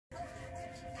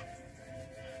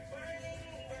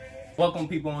Welcome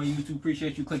people on YouTube.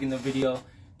 Appreciate you clicking the video.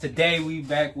 Today we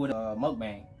back with a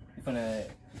mukbang. We finna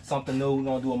something new. We're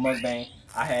gonna do a mukbang.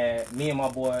 I had me and my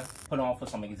boy put on for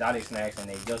some exotic snacks and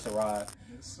they just arrived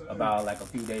about like a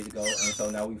few days ago. And so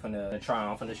now we finna try.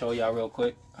 I'm finna show y'all real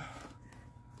quick.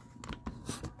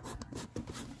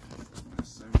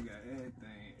 So we got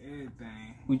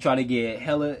everything. We try to get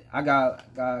hella. I got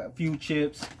a few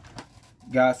chips.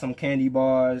 Got some candy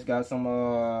bars. Got some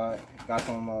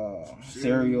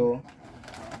cereal.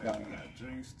 We got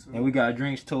drinks too. And we got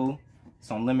drinks too.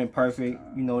 Some lemon perfect.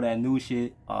 You know that new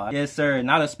shit. Yes sir.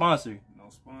 Not a sponsor. No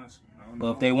sponsor.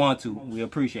 But if they want to, we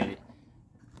appreciate it.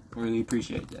 Really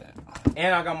appreciate that.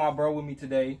 And I got my bro with me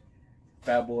today.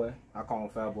 Fat Boy. I call him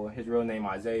Fat Boy. His real name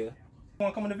Isaiah. You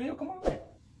wanna come in the video? Come on.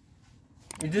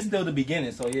 It's just still the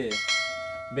beginning, so yeah.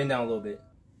 Bend down a little bit.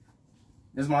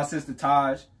 This is my sister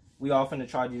Taj. We all finna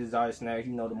try these exotic snacks.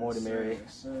 You know, the more the merrier.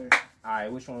 Yes, sir.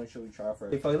 Alright, which one should we try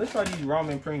first? Hey, let's try these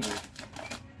ramen Pringles.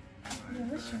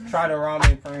 Try the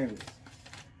ramen Pringles.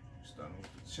 Starting with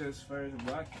the chips first,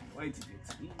 but I can't wait to get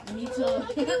to these. Me too.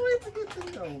 I can't wait to get to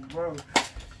these. Oh, bro.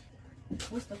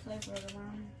 What's the flavor of the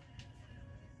ramen?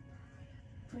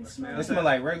 It smell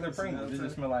like regular Pringles. It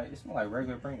just smell like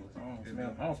regular Pringles. I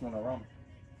don't smell no ramen.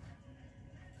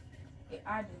 Yeah,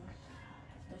 I do.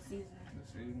 The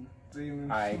seasoning.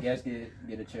 Alright, guess get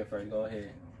a chip first. Go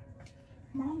ahead.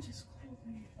 Mom just called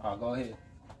me. Oh, go ahead.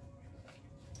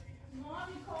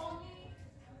 Mommy called me.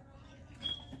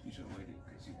 You should have waited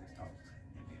because she just talked.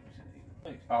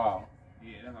 Oh.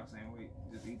 Yeah, that's what I'm saying. Wait,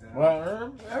 just eat that.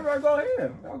 Well, everybody go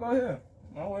ahead. Y'all go ahead.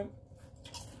 I'll wait.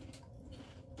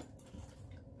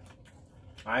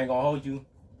 I ain't gonna hold you.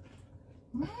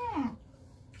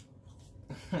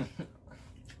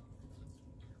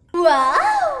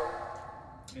 Wow.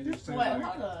 It just tastes Wait, like,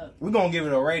 hold up. We're gonna give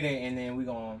it a rating and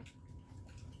then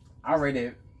I rate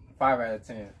it 5 out of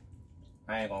 10.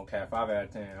 I ain't gonna cap 5 out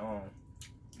of 10.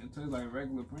 it tastes like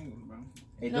regular Pringles, bro.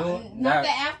 It No, do? not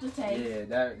the aftertaste.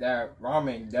 Yeah, that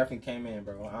ramen definitely came in,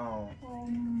 bro.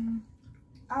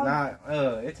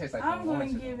 It tastes like I'm gonna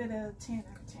give it a 10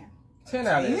 out of 10. 10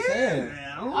 out of 10.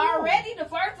 Already the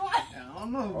first one? I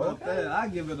don't know about that. I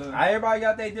give it a. Everybody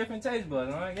got their different taste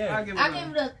buds, huh? Yeah. I give I it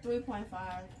give it a 3.5.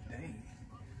 Dang.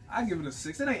 I give it a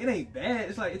 6. It ain't bad.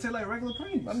 It tastes like regular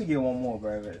Pringles. Let me get one more,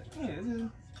 bro. Yeah, it's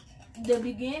just, The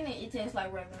beginning, it tastes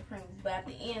like regular Pringles, but at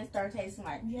the end, it starts tasting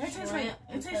like Yeah, it tastes shrimp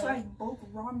and like stuff. both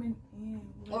ramen and.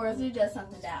 Or is it just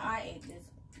something that I ate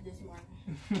this morning?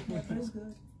 Yeah, but it's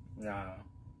good. Nah.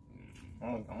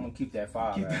 I'm gonna keep that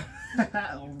 5, keep right?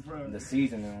 oh, bro. The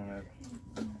seasoning on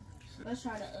it. Let's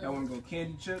try the Y'all want to go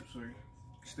candy chips or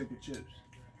stick with chips?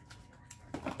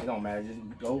 It don't matter. Just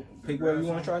go pick whatever you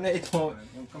want to try next. Come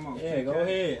on. Yeah, go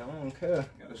ahead. I don't care.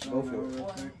 Gotta show Go them for it. real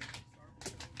quick.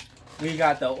 We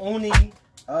got the Uni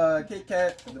Kit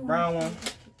Kat, the brown one.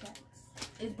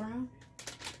 It's brown?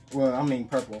 Well, I mean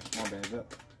purple. My bad.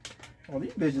 Oh,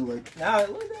 these bitches look. Nah,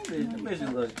 look at that bitch. Them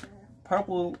bitches look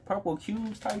purple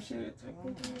cubes type shit.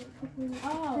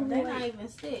 Oh, they not even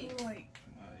stick.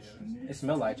 It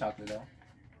smell like chocolate though.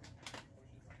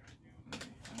 I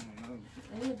don't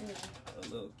know. It do. A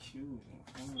little cute.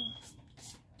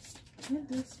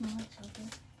 It does smell like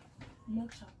chocolate.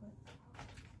 Milk chocolate.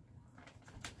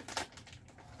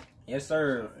 Yes,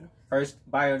 sir. First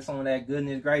bite of some of that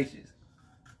goodness gracious.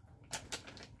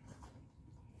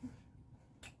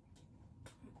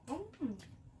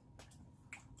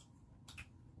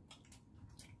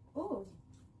 Ooh,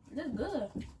 this is good.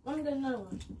 Let me get another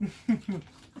one.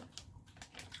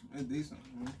 It's decent.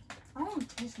 I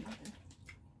don't taste nothing.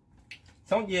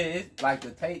 It's like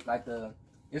the taste,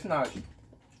 it's not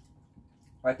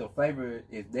like the flavor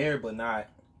is there, but not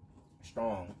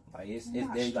strong. Like it's there,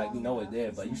 like you know it's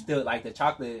there, but you still like the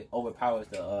chocolate overpowers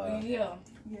the Yeah.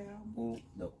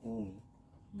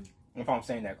 If I'm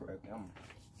saying that correctly,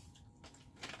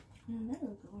 That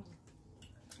was good.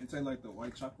 It tastes like the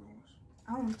white chocolate ones.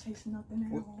 I don't taste nothing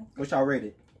at all. What y'all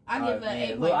rated? I give it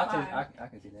an 8.5. Look, I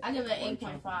can see that. I give it an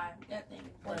 8.5. That thing is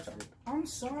White busting. chocolate. I'm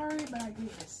sorry, but I give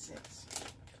it a 6.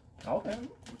 Okay.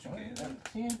 What you gave that?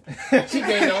 10. She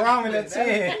gave the ramen a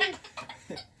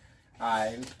 10.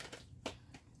 Alright.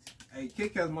 Hey,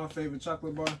 Kit Kat's my favorite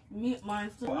chocolate bar.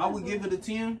 Mine too. Well, I would give it a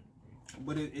 10,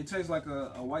 but it tastes like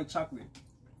a white chocolate.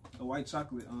 A white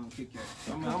chocolate Kit Kat.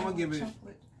 So I'm gonna give it.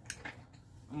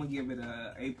 I'm gonna give it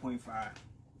a 8.5.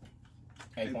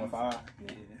 8.5.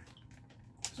 Yeah.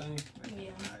 Same?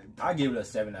 Yeah. I give it a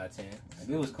 7 out of 10. Like,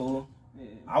 it was cool. Yeah.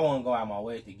 I won't go out my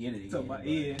way to get it again. So, but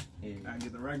yeah, yeah. I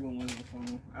get the regular one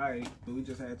from. Alright, but we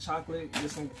just had chocolate, get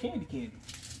some candy.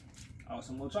 Oh,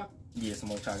 some more chocolate. Yeah, some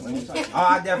more chocolate. Some more chocolate. Oh,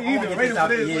 I definitely You want to been get this out.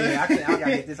 waiting for this, Yeah, I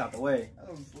gotta get this out the way.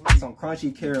 Some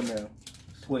crunchy caramel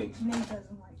Twix. Nate doesn't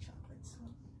like chocolate, so.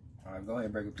 All right, go ahead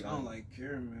and break it. I don't like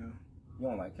caramel. You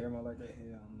don't like caramel like that?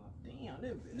 Hell no. Damn,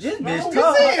 that bitch. This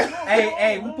strong. bitch tough.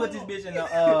 Hey, we put this bitch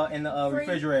in the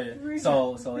refrigerator,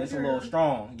 so it's a little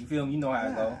strong. You feel me? You know how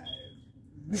it go.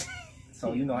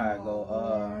 So you know how it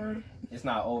go. It's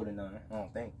not old enough. I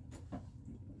don't think.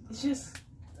 It's just.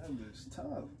 That bitch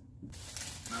tough.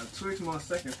 Now Twix my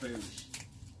second favorite.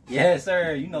 Yes,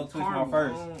 sir. You know Twix my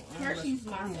first. Hershey's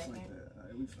my second.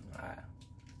 Alright, we finna. Alright.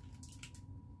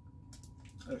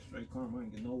 That's straight caramel. I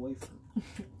ain't get no wafer.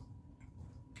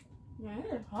 Man,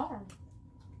 it is hard.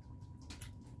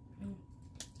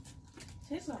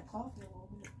 Tastes like coffee a little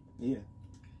bit. Yeah.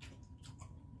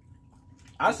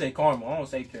 I say caramel. I don't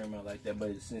say caramel like that,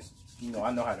 but since you know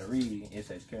I know how to read, it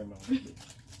says caramel.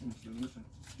 Listen.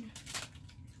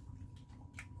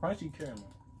 Crunchy caramel.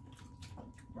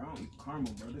 Bro, I don't eat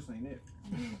caramel, bro. This ain't it.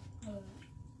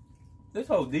 This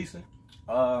whole decent.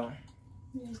 Yeah,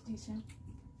 it's decent.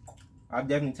 I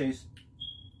definitely taste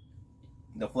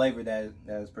the flavor that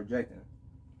is projecting.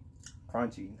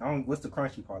 Crunchy. I don't. What's the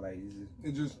crunchy part like? Is it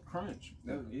It's just crunch.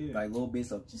 Yeah. like little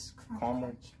bits of Just crunch.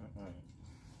 caramel?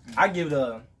 I give it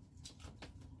a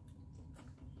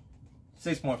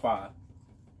 6.5.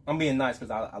 I'm being nice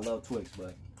because I love Twix,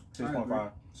 but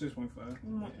 6.5.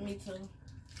 6.5. Me too.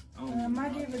 I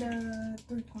give it a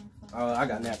 3.5. I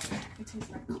got napkin. It tastes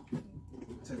like coffee.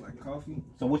 Tastes like coffee.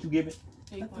 So what you give it?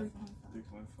 A 3.5.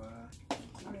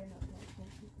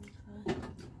 3.5.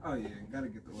 Oh yeah, gotta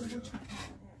get the Oreo.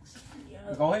 Yeah.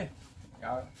 Go ahead.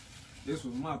 Y'all. This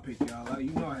was my pick, y'all.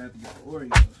 You know I had to get the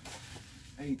Oreos.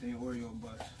 Anything Oreo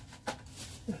bust.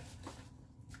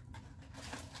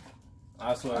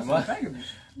 I swear, That's my, some packages.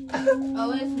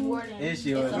 Oh, it's more than. This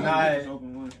shit was it's a- not- Just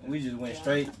open one. we just went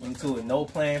straight into it. No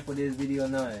plan for this video,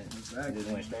 none. Exactly. We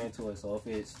just went straight into it. So if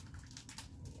it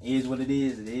is what it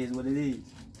is, it is what it is.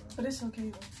 But it's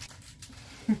okay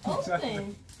though.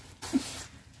 Open.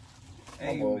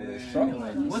 Hey, I'm over there struggling.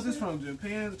 man. What's this from?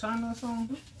 Japan, China, or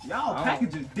something? Y'all I don't-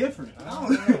 packages different. I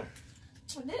don't know.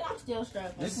 I'm still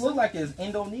struggling. This look like it's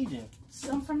Indonesian.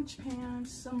 Some from Japan,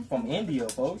 some From India,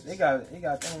 folks. It got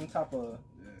them on top of.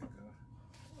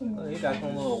 There you go. It got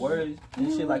them little words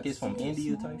and shit like it's from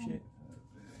India type shit.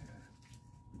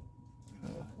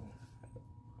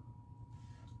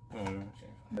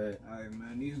 But Alright,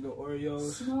 man. These are the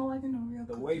Oreos. Smell like an Oreo.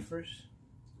 The cookie. wafers.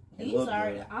 it These look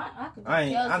are. good. I could.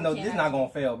 I know this not gonna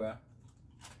fail, bro.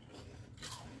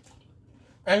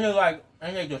 And it's like,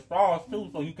 and they just straws too,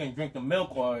 so you can drink the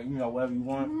milk or whatever you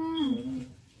want.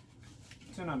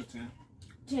 10 out of 10.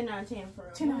 10 out of 10 for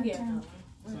real. 10 out of Yeah, 10.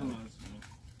 10 out of 10.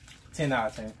 10 out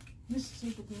of 10. This is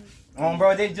super good.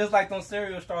 Bro, they just like those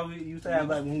cereal straws we used to have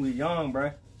like when we were young,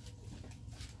 bro.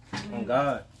 Oh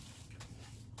God.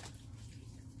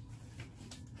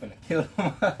 Gonna kill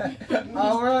them.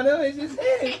 Oh, bro, them bitches just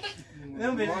hitting.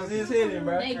 Them bitches just hitting,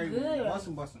 bro. They good.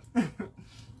 Bustin'.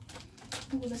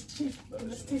 Ooh, let's take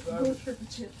ghost pepper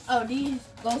chips. Oh, these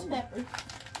ghost peppers.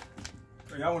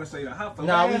 Y'all want to say the hot for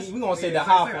Nah, last? we gonna say Yeah, the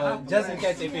hot say for just in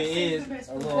case if it is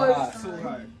a little hot. Too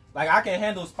hot. Like I can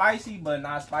handle spicy, but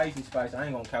not spicy. I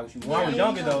ain't gonna couch you. When I was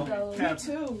younger though, Me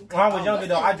too. when I was younger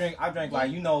though, I drank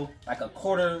like like a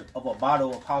quarter of a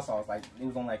bottle of hot sauce. Like it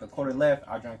was on like a quarter left.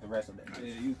 I drank the rest of it.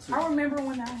 Yeah, you too. I remember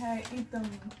when I had eat them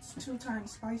 2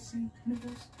 times spicy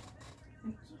noodles.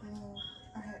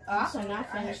 I cannot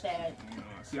finish that.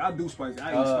 See, I do spicy.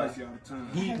 I eat spicy all the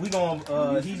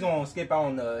time. He's gonna skip out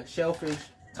on the shellfish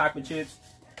type of chips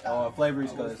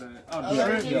flavors because the Allergic.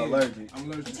 shrimp. you're allergic. I'm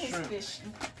allergic It to tastes shrimp. fishy.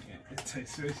 Yeah, it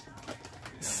tastes fish.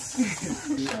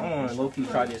 I want to low key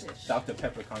try this Dr.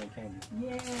 Pepper kind of candy.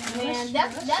 Yeah. Man,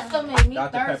 that's gonna make me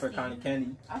Dr. thirsty. Pepper kind of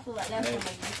candy. I feel like that's gonna make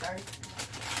me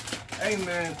thirsty. Hey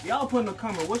man, y'all put in the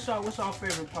comment. What's y'all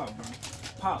favorite pop, bro?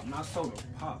 Pop, not soda.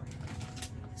 Pop.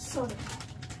 Soda.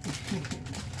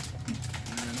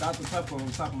 Man, Dr. Pepper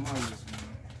on top of my list, man.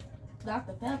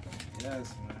 Dr. Pepper.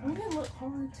 Yes, Wouldn't man. it look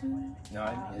hard too? No,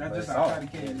 That's just it's how soft. I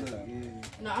candy look.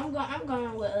 Yeah. No, I'm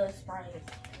going with Sprite.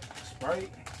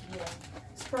 Sprite. Yeah.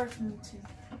 Sprite for me too.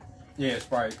 Yeah,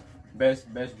 Sprite.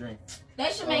 Best drink.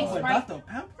 They should make With Sprite. Dr.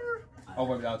 Pepper?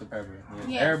 Over Dr. Pepper. Yeah.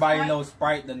 Yeah, Everybody Sprite. knows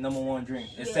Sprite the #1 drink,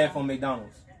 Yeah. except for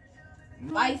McDonald's.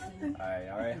 Spicy.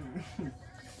 All right.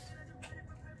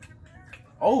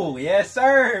 Oh yes,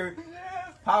 sir.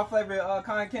 Pop flavor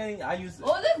cotton candy. I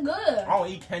Oh, that's good. don't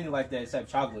eat candy like that except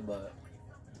chocolate, but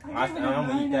I give it a don't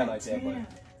eat 9 that out like of that, 10.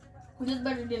 This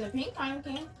better than the pink cotton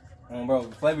candy. bro,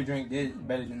 the flavor drink is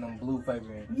better than them blue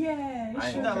flavoring. Yeah, I it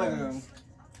ain't sure got like does.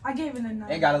 I gave it a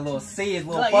 9. It got a little sizz,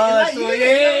 little Like, fuzz like, to it. yeah.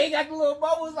 Yeah, it got the little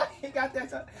bubbles. Like, it got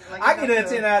that. Like, I it give got it a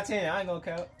the- 10 out of 10. I ain't gonna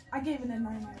count. I gave it a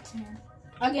 9 out of 10.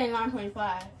 I get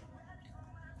 9.5.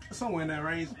 Somewhere in that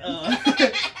range.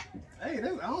 Hey, I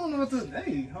don't know what to.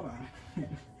 Hey, hold on.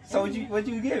 So what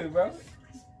you give it, bro?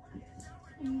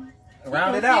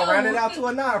 Round it out to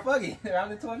a 9. Fuck it,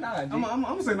 round it to a 9. G. I'm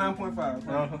gonna say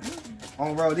 9.5.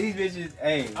 On bro, these bitches,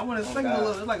 hey. I want to think a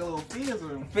little. It's like a little fizz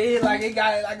or. Fizz like it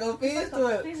got like a fizz to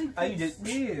it. Fizzy Oh, you just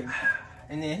Yeah.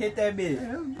 and then hit that bitch.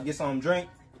 Yeah. Get some drink.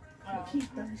 Keep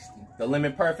thirsty. The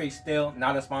Lemon Perfect still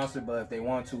not a sponsor, but if they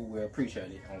want to, we'll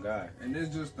appreciate it. On God, And this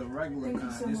just the regular Thank you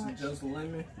kind. so This much. is just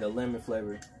lemon. the lemon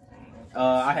flavor.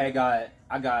 I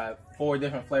got 4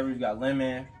 different flavors. You got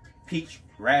lemon, peach,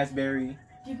 raspberry,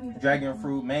 Give me the dragon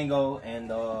fruit, mango, and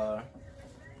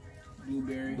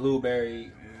Blueberry.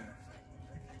 blueberry.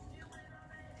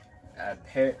 Yeah.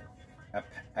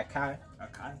 Acai. Okay.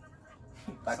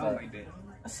 Like Something like that.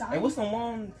 Acai. Hey, what's the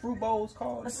one fruit bowls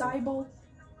called? Acai bowl.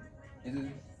 Is it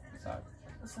acai?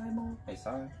 Acai bowl.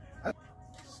 Acai?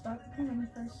 Start with me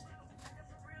first.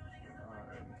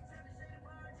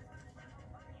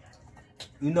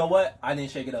 You know what? I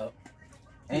didn't shake it up.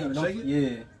 You gotta shake it?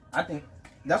 Yeah, I think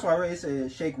that's why I already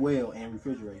said shake well and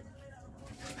refrigerate.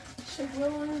 Shake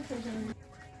well on the refrigerator.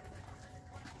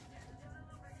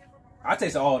 I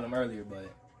tasted all of them earlier,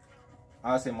 but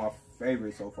I'd say my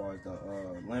favorite so far is the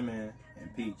lemon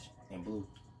and peach and blue.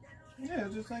 Yeah,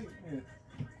 just like yeah.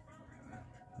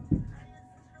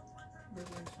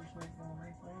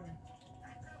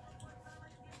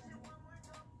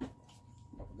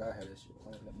 I forgot how that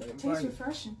shit playing. Tastes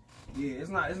refreshing. Yeah, it's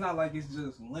not like it's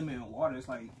just lemon and water. It's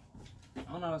like I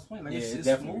don't know how to explain. Like Yeah, it's it's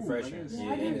definitely smooth. refreshing. Like,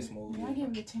 Yeah, I give and it, it's smooth. Yeah, I give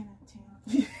it a 10 out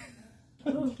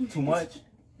of 10. Too much?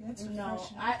 That's No,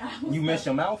 refreshing. You miss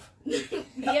your mouth? Yeah,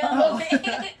 a little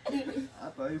bit. I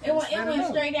thought you It went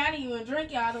straight out of you and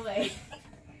drink you all the way.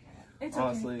 It's okay.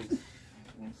 Honestly.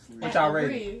 What At y'all the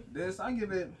rate? rib. This I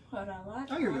give it. Hold on,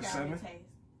 I'll give it a I got 7.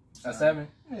 taste. A 7?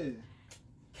 Yeah.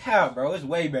 Cow, bro, it's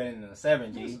way better than a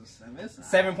 7, G. It's a 7. It's a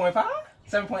 7.5?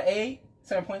 7.8?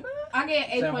 7.9? I get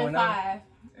 8.5.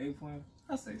 8 point.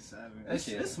 I say 7. That It's,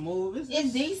 shit- it's smooth.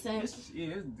 It's decent. It's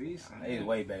decent. It's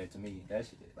way better to me. That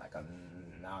shit like a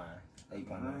 9.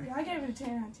 8.9. Yeah, I gave it a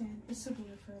 10 out of 10. It's super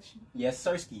refreshing. Yes,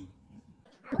 Sirski.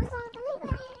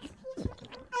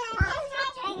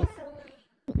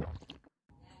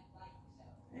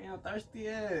 Damn, thirsty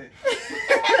ass.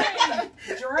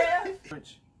 Giraffe.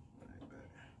 French.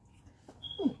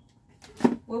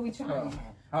 What we trying?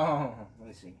 Let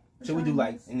me see. Should we do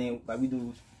like, and then like we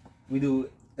do,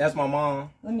 that's my mom,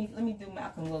 Let me do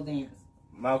Malcolm little dance.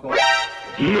 Malcolm.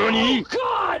 NANI?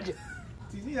 God!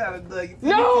 You gotta dug.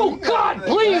 No! God,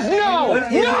 please, no! What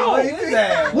is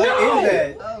that? What No! is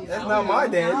that? Oh, That's not my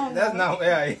dance. That's not,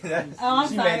 yeah, that's, Oh, I'm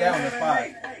she sorry. made that on the spot.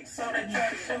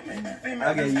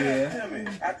 Okay, yeah.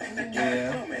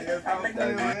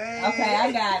 Okay,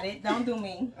 I got it. Don't do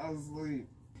me. I was asleep.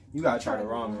 You gotta try the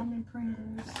ramen. Ramen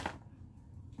Pringles.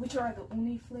 We tried the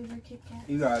uni flavor Kit Kat.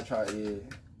 You gotta try it, yeah.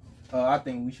 I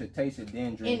think we should taste it, then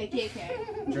In drink. the Kit Kat.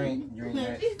 Drink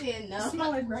that. She said no.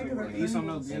 Smell like regular Eat some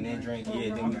of Pringles. those. And then drink,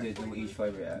 yeah, then we just do each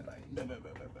flavor at like.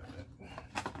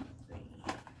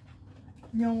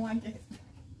 You don't like it?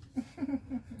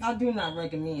 I do not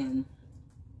recommend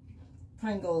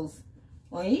Pringles.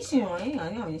 Well, you showing,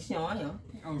 I'm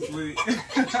asleep.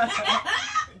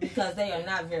 because they are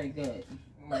not very good.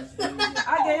 I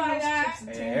gave my those God. chips a 10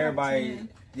 And out of everybody, 10.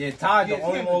 yeah, Todd the Yeah,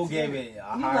 only 10 one who to gave 10. it a You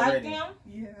high like rating. them?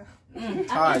 Yeah.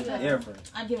 Todd's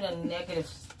different. I give it a negative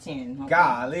 10. Okay?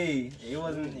 Golly, it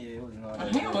wasn't all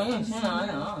that good.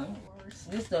 Worse.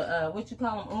 This the what you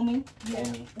call them, umi? Yeah.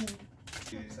 Only.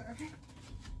 Sorry.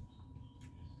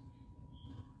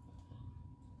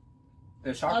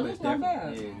 The chocolate's that's not different.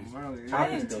 bad. Yeah, Really, I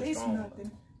Chocolate's didn't still taste strong.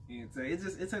 nothing. yeah, it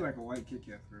tastes like a white Kit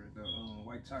Kat for the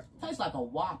white chocolate. Tastes like a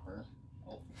Whopper.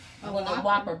 A One of the Whopper?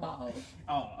 Whopper balls.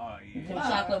 Oh Them yeah.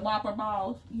 chocolate Whopper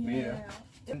balls. Yeah.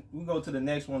 We go to the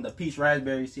next one, the peach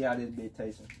raspberry. See how this bit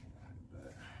tasting.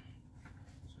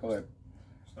 Go ahead.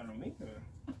 Starting with me.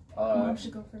 Mom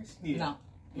should go first. Yeah.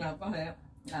 No, go ahead.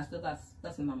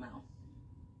 That's in my mouth.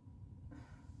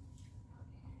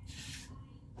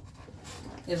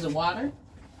 Is it water?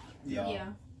 Yeah. Yeah.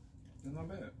 It's not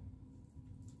bad.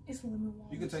 It's lemon water.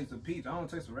 You can taste the peach. I don't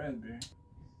taste the raspberry.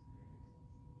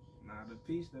 Nah, the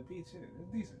peach, yeah, it's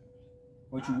decent.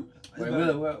 What you? It's Wait,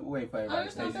 better. wait for Oh, everybody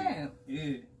it's to not taste it. bad.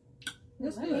 Yeah.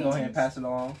 That's Go good. ahead and pass it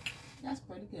along. That's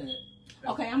pretty good.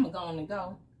 Okay, I'm gonna go on and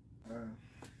go.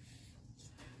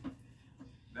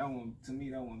 That one, to me,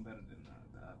 that one better than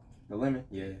the other. The lemon.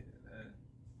 Yeah.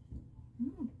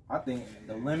 I think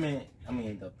the lemon,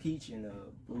 the peach and the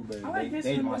blueberry, I like this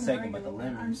they one my more than second, but the regular one.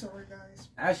 lemon. I'm sorry, guys.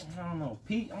 Actually, I don't know.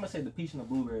 Peach, I'm gonna say the peach and the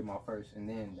blueberry my first, and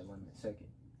then the lemon second.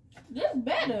 This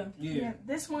better. Yeah,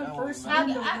 this one That first, one-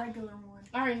 and the I- regular one.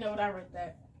 I already know what I rate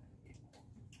that.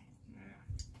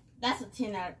 That's a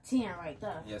 10 out of 10 right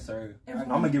there. Yes, sir. I'm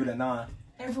Everyone- gonna give it a 9.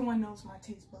 Everyone knows my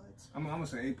taste buds. I'm gonna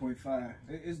say 8.5.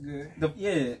 It's good.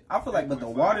 Yeah, I feel like, but the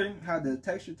 8.5. water, how the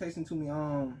texture tasting to me,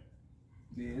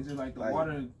 Yeah, it's just like the Like-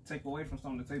 water take away from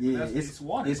something to take. yeah, But it's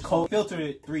water. It's cold. Filtered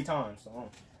it 3 times. So. All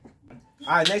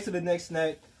right, next to the next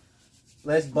snack,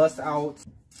 let's bust out.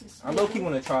 I low key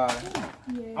want to try.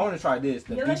 Yeah. I want to try this.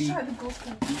 The Yeah, let's BB. try the ghost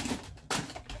pepper.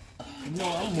 No,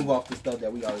 I'm gonna move off the stuff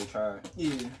that we already tried.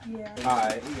 Yeah. Yeah. All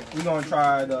right, we're gonna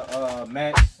try the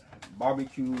Max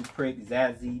barbecue prick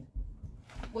Zazzy.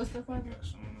 What's the flavor?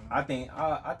 I think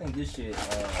this shit.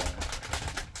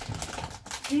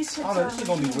 These chips I don't know. are This shit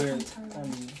gonna be original weird. from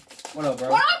Thailand. What up, bro?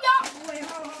 What up, y'all? Wait,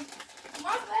 hold on.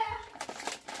 My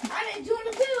bad. I didn't do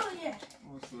the pill yet.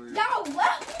 Y'all,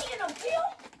 what? We ain't no pill.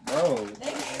 Bro,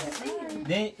 They was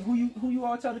then who you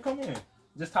all tell to come in?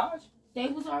 Just Taj? They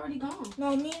was already gone.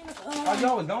 No, me and Oh,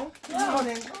 y'all was gone? Yeah. Oh,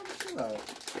 then go chill out.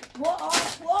 what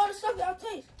all the stuff y'all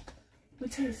taste? We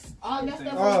taste All that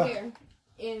stuff Oh. over here.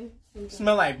 And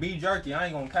Smell like beef jerky. I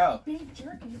ain't gonna count. beef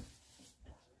jerky.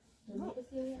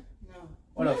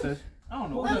 What up, sis? I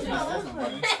don't know what that smells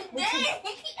like. Dang.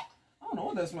 I don't know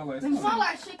what that smells like. It smell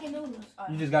like chicken noodles.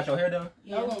 You just got your hair done?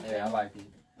 Yeah. Yeah, I like it.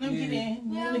 Let me get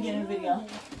in. Let me get in the video.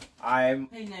 I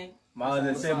Hey, Nate. my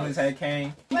other siblings had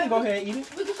came. You can go ahead and eat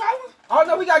it. We can try one? Oh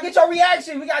no, we gotta get your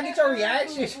reaction. We gotta get your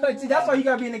reaction. See, that's why you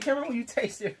gotta be in the camera when you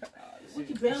taste it. We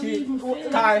can barely Shit. even All feel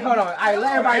right, it. hold on. All right,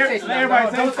 let everybody taste it. Let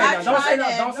everybody Don't taste say it. nothing. Don't say I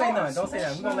nothing. tried Don't say that. nothing. Don't say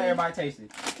nothing. We're gonna let everybody taste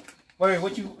it. Wait,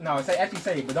 what you? No, say actually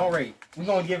say it, but don't rate. We're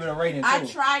gonna give it a rating too. I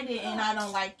tried it and I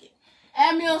don't like it.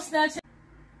 Add me on Snapchat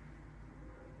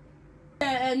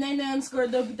at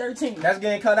Nate_W13. That's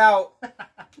getting cut out.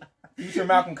 You sure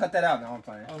Malcolm cut that out? No, I'm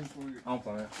playing. I'm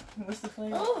playing. What's the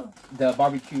flavor? Ugh, The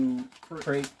barbecue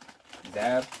prick,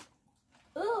 Zab.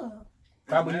 ugh.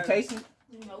 Probably you taste it?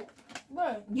 Nope.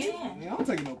 Bro, Get in. Yeah, I'm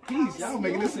taking no piece. Y'all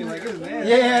making this seem like it's nasty.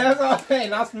 Yeah, that's all I'm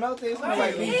saying. I smelled it. It smell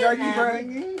like beef jerky,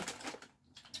 bro.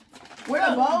 Where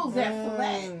the bowls at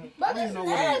flat? but I it's don't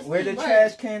know what it is. nasty. Where the bro.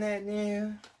 trash can at,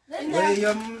 nigga? That's Where nasty.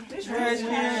 your This trash really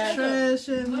can? Trash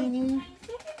at, nigga.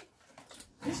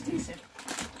 It's decent.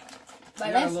 But Got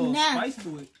a that's little nasty. spice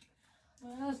to it.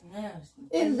 That's nasty.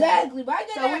 Exactly. But I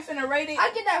get So we that. finna rate it?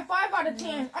 I get that 5 out of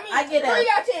 10. I mean, I get 3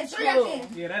 a- out of 10. 3 out of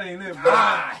 10. Yeah, that ain't it, bro.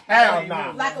 Ah, hell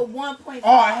no. Like a 1.5.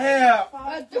 Oh, hell.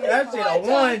 Give me That shit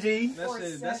a 1, G.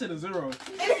 That shit a 0.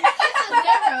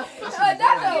 That's a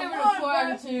 1,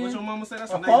 bro. What your mama say?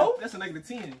 That's A a four? negative. That's a negative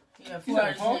 10. Yeah, You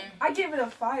said 4 4? I give it a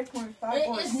 5.5.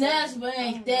 or a It's 6. nasty, but it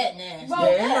ain't that nasty. Bro, Yeah,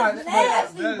 it's not- that's but-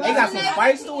 nasty, It bro. It got some That's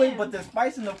spice to nasty. it, but the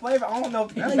spice and the flavor, I don't know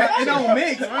if It don't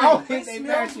mix, I don't right? think they It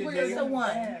match smells it, weird. It's a nigga.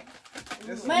 1.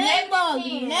 That's Man, that bug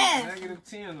Negative nasty. negative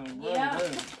 10 though, bro. Yeah.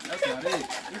 That's not it.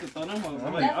 You can throw them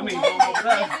over. That's I mean, throw them over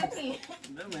there.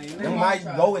 Them ain't Them it. might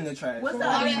go in the trash. What's the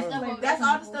All other that stuff stuff? over That's there.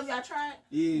 all the stuff y'all tried?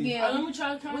 Yeah. Yeah. Let me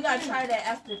try to We gotta try that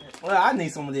after this. Well, I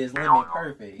need some of this lemon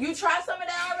perfect. You tried some of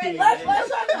that already? Yeah. Let's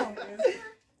try them.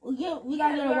 We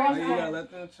gotta get a Oh, raw you gotta one.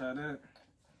 let them try that.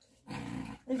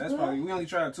 It's That's good. probably, we only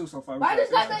tried 2 so far. But I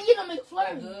just like that, you know,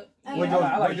 McFlurry. Good. What I yours-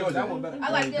 like what yours that is? one better. I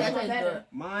like this That one tastes better. good.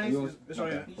 Mine, Yours- it's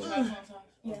right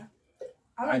here.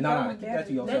 I Alright, like no, that no, one keep that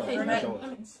to better. yourself. That tastes That's better.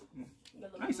 yours.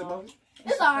 Nice about it. It's You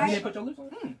didn't alright. put your lips on?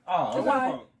 Oh, That's okay. my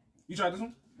fault. You tried this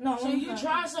one? No, So you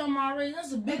tried something already?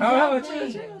 That's a big Oh, deal.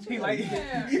 chill, chill, He chill. like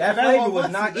That flavor was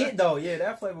not it though. Yeah,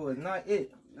 that flavor was not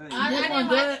it. I This didn't one like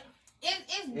good.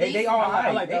 It's They decent. all I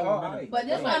like right. They that one all better. right. But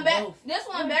this I one like better. both. This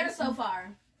one better so far.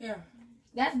 Yeah.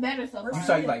 That's better so far. You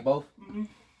saw you like both? Mhm.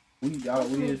 We just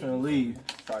gonna leave.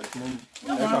 Try to smooth.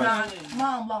 No, That's all right.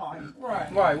 Mom, Lord.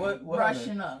 Right. Right, what happened?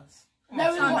 Rushing us. No,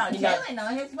 Talking about You got- chilling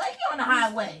on his way on the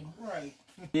highway. Right.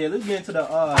 Yeah, let's get into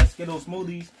the Skittles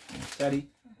smoothies. Daddy.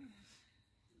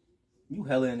 You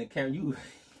hella in the camera. You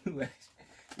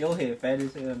your head fat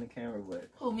as hell in the camera, but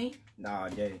Who, me? nah,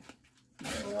 Jay.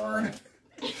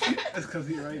 That's because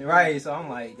he right. Right, so I'm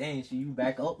like, dang, should you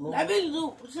back up a little? That bitch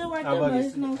do shit right How there, about but this?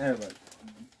 it's no. Everybody.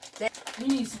 We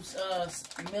need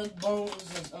some milk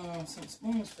bowls and some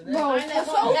spoons for that. Bro, That's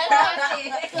so what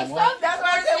far, What? That's why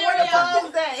I said, where the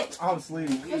bowls at? I'm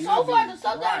sleeping. the so far, the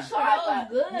stuff that I tried,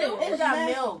 good. It got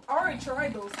milk. I already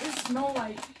tried those. It smell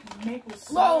like maple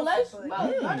syrup. bro, let's, but- bro,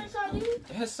 Mm. y'all didn't try these?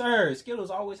 Yes, sir.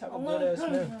 Skittles always have a good ass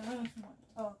smell.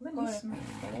 Oh, let Go me ahead. smell.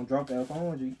 Don't drop that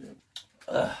phone, G.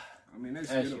 Ugh. I mean, they That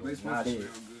still shit they was supposed not to it.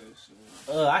 smell good. So.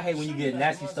 I hate when you get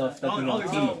nasty stuff stuck in your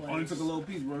teeth. Only took a little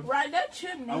piece, bro. Right, that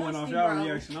chip nasty, I went off y'all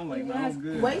reaction. I'm like, nah, I'm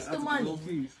good. Waste I the took a money. little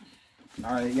piece.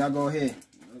 All right, y'all go ahead.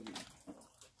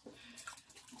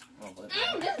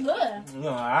 This good. You know,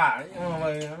 all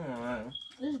right.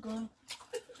 This good.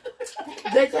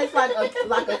 They taste like a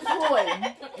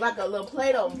toy, like a little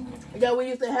Play-Doh that we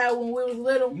used to have when we was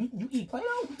little. You eat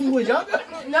Play-Doh? You was younger?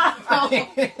 No.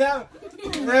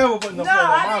 Never put no No,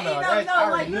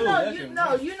 I didn't know.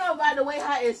 Like you know by the way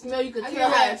how it smell, you could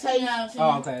tell how it tastes.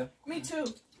 Oh, okay. Me too.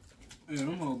 Yeah,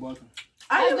 them whole buckle.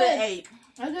 I give it an 8.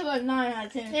 I give it a 9 out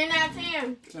of 10. 10 out of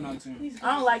 10. 10 out of 10.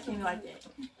 I don't like candy like that.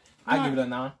 I give it a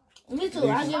 9. Me too.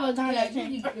 I give it a 9 out of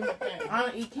 10. I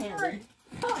don't eat candy.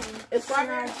 It's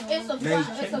strawberry. It's a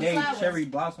They flower. cherry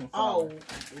blossom flower. Oh,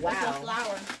 It's a wow.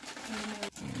 flower.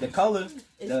 The color,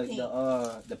 It's pink.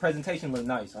 the presentation look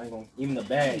nice. I ain't gonna even the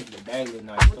bag look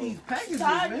nice What too. these packages,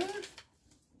 Side- man?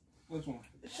 Which one?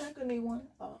 Shanka need one.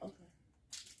 Oh, okay.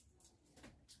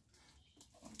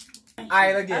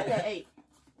 Alright, I look got at 8.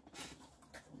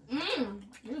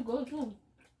 It's good too.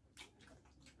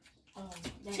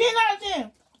 10 10. out of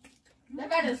 10. They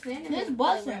got a cinnamon. This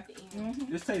butter.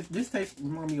 This taste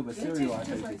remind me of a cereal I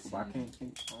tasted, but I can't I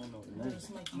don't know the name.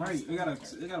 Right,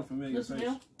 it got a familiar This taste.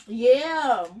 smell?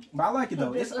 Yeah. But I like it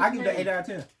though. I give it an 8 out of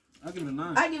 10. I'll give it a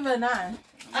 9. I give it a 9.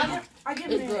 I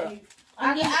give It's it good. an 8.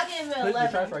 I give it Put the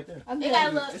 11. trash right there. I It give got a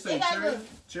it little. It's It a got a cherry, little.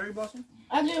 cherry blossom?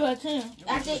 I give it a 10.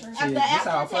 After This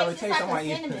how I flower aftertaste, it's taste. I like might a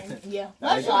eat cinnamon. Yeah.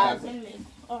 Let's try cinnamon.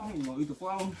 You gonna eat the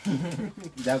flower?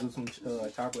 That was some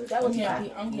chocolate. That was Yeah,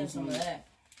 fine. I'm getting some of that.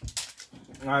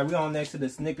 Alright, we on next to the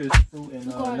Snickers fruit and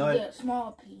We're going to nut. get a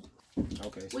small piece.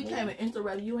 Okay. We came and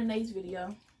interrupted you and Nate's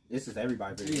video. This is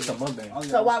everybody video. It's a mukbang.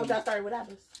 So why would y'all start with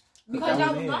apples? Because That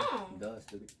I was in. gone. Duh,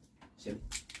 stupid. Shit.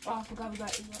 Oh, I forgot we got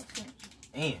to eat.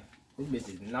 Damn. This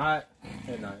bitch is not.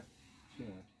 Hey, not. She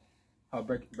won. Oh,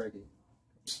 break it.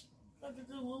 Hey,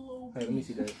 let me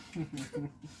see that.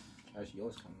 Actually,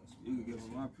 yours kind of. You can give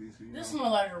him my piece. You This know.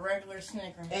 smells like a regular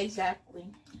Snicker. Exactly.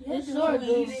 It's so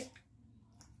good.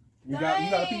 You got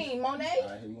a piece? Dang, Monet.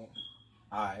 Alright, here you go.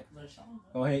 Alright.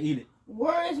 Go ahead, eat it.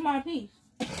 Where is my piece?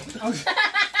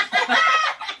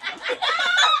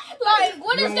 Like,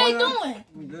 What is they doing?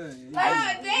 I'm good.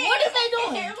 God damn. What is they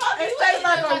doing? It tastes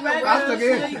like a I regular took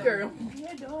it. sneaker.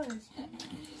 Yeah, it does.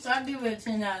 So I give it a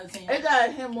 10 out of 10. It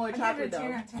got him more I give it chocolate a 10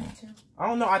 though. out of 10 too. I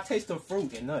don't know. I taste the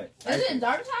fruit and nut. Is it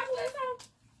dark chocolate or something?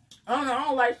 I don't know. I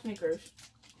don't like Snickers.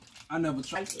 I never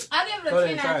tried it. I give it Go a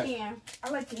ahead 10 out of and 10. I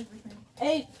like everything.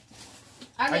 8.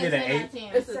 I give it a 10 out of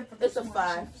 10. It's a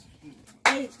 5.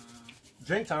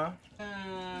 Drink time.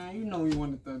 You know you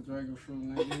wanted that dragon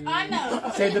fruit, nigga. I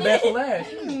know. Save the best for last.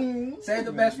 Save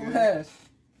the best for last.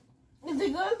 Is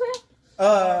it good, Chris?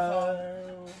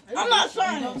 I'm not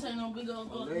trying Don't it. say no big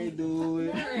old They do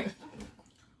it.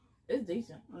 It's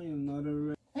decent. I am not a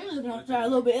red. I'm just gonna try a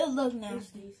little bit. It looks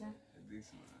nasty.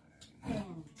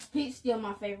 Pete's still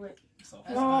my favorite.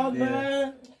 Oh, Yeah.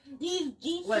 man. These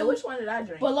Wait, two which one did I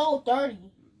drink? below 30.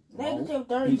 Negative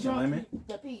 30 Peach and lemon.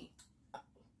 The peach.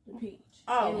 The peach.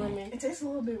 Oh, lemon. It tastes a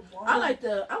little bit warm. I like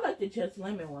the just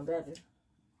lemon one better.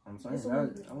 I'm saying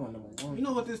I want number one. You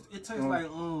know what this? It tastes like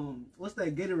what's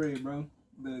that Gatorade, bro?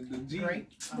 The G. Grape.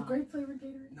 the grape flavored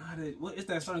Gatorade. Nah, what? It's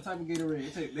that certain type of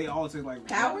Gatorade. They all taste like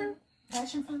Power?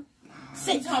 Passion fruit.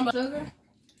 Six hundred sugar.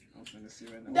 I'm trying to see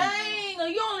right now.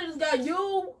 Dang, you only just got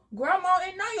you, grandma,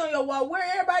 and now on your wall. Where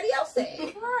everybody else at?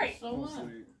 Right. So I'm what?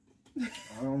 sweet.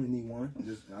 I only need one. I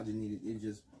just need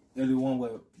it. It'll be one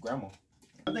with grandma.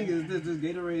 I think it's this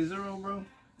Gatorade Zero, bro.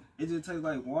 It just tastes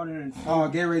like water and. Oh,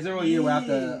 Gatorade Zero, yeah, without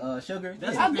the sugar.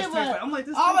 That's Yeah. what this give tastes it- like. I'm like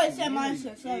this. I always tastes say mine's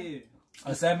good. a 7. Yeah.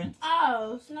 A 7.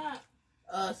 Oh, it's not.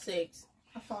 6.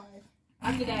 A 5.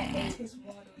 I give that It 8. tastes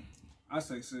watery. I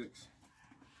say 6.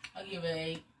 I give it an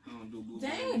 8. I don't do blue.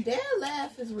 Dang, that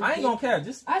laugh is ridiculous. I ain't gonna care.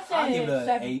 Just I say I'll give it an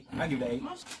 7. 8. I give it an 8.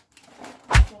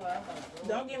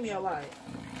 Don't give me a lie.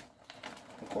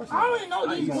 Of course. I already know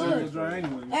I these eat cereal good. dry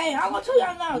anyway. Hey, I'm gonna tell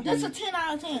y'all now. This is a 10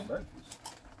 out of 10.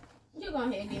 You go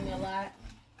ahead and give me a lie.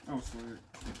 I'm sweet.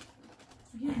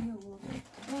 Give me a little bit.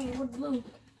 Hey, what blue?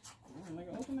 Oh,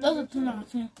 nigga, open that Those are bitch 10 up. out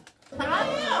of 10.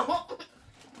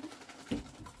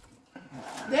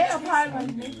 They'll Like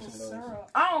probably. maple syrup.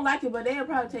 I don't like it, but they'll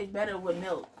probably taste better with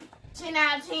milk. 10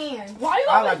 out of 10. Why you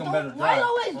I always like them better doing? Why you dry.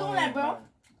 always doing that, bro?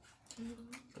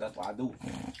 That's what I do.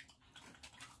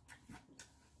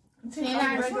 10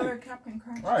 out of regular Captain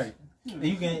Crunch. Right.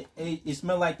 You can. It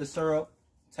smell like the syrup.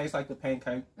 Tastes like the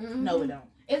pancake. No, it don't.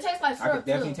 It tastes like I syrup could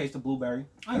definitely too. taste the blueberry.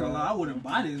 I ain't gonna lie, I wouldn't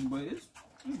buy this, but it's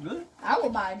It's good. I will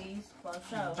buy these for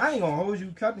sure. I ain't gonna hold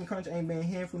you. Captain Crunch ain't been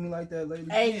here for me like that lately.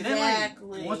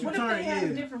 Exactly. Once you What if turn, they have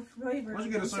yeah. different flavors? Once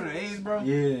you get a certain age, bro.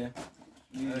 Yeah.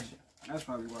 Yeah. That's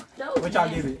probably why. What y'all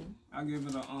give it? I give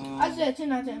it a I said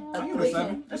 10 out of 10. I give it a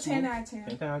 7. A 10 out of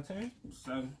 10. 10 out of 10?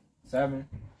 7. 7.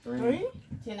 3.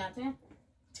 10 out of 10.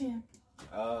 10.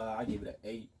 I give it an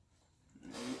 8.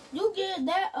 You give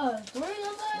that a 3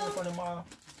 or something?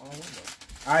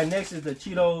 Alright, next is the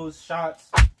Cheetos shots.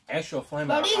 Extra flaming.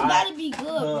 Bro, these better be good,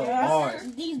 bro.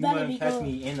 Hard. These You better gonna be catch good.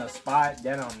 me in a spot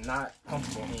that I'm not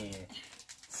comfortable in.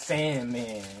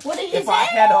 Sandman. What did he If say? I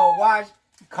had a watch,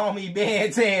 call me Ben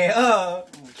 10. Oh!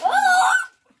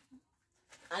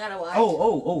 I gotta watch.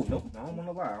 Oh, no, I don't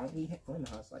wanna lie. I don't eat flaming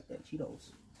hots like that.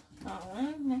 Cheetos. You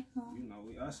know,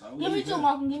 I saw. Give me 2,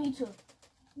 Malcolm. Give me 2.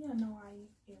 Yeah, no, I eat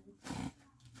everything.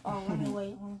 Oh, let me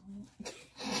wait.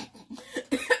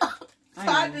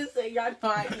 I just said y'all know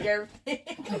I eat everything.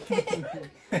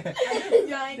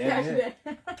 Y'all ain't catch that.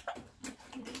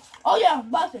 Oh, yeah,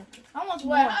 busting. I want some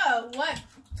more. What?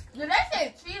 Did they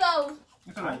say Cheetos?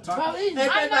 You kind of Bro, talk. these, They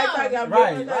taste like Takis.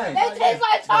 Right. they taste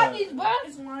like Takis, bro.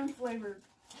 It's lime flavored.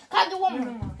 Can I get one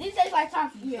more? These taste like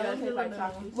Takis. Yeah, they taste like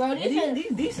Takis. Bro, these These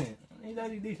taste... decent. These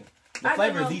actually decent. The I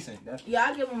flavor is give 'em- decent. That's Yeah,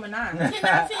 I give them a 9. 10 out of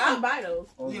 10. I'll buy those.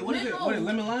 Yeah, what is it? What is it?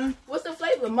 Lemon lime? What's the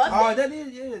flavor? Mustard? Oh, that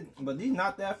is, yeah. But these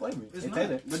not that flavored. It's They not.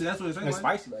 taste it. But that's what it tastes It's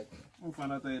like. spicy like that. We'll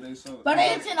find out they so. But they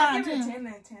ain't 10 out I of give it a 10. 10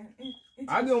 out of 10.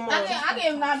 I give them I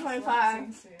give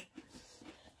 9.5.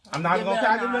 I'm not give gonna it a say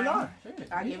I give it a 9. 9.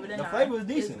 I give it a 9. The flavor is It's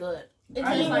decent. good. It I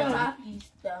tastes give like it a- Takis,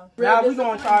 though. Now we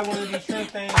gonna try one of these shrimp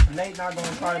things. Nate not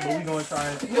gonna try it, but we gonna try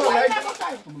it. Why you not gonna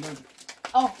try it?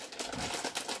 Oh.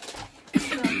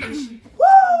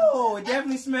 Woo! It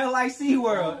definitely smells like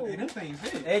SeaWorld. Hey, them things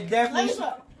hit. It Let definitely me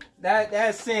try.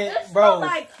 that scent, It bro. smell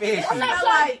like Fishy. it smell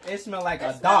like It smell like a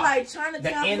it smell dock. like Chinatown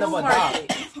The end of Blue a Market.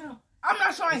 dock. I'm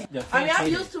not trying it. The I mean, fish I'm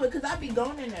hate used to it because I be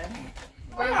going in there.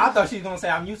 I thought she was gonna say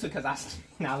I'm used to it because I.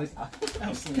 Now listen.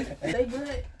 They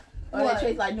good. Or What? they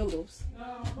taste like noodles.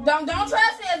 Don't trust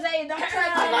it, Zay. Don't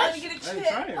trust it. Get a Hey, chip.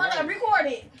 try it. Hold on, record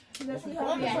it. Let's see Let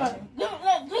how me it try is.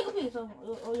 it. Take a piece of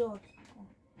yours.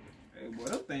 Hey, boy,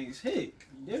 them things hit.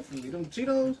 Definitely. Them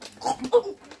Cheetos.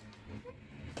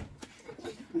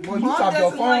 Boy, you dropped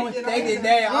your phone, take it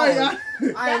down.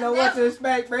 I ain't know what to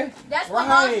expect, bruh. That's what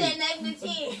Mom said, negative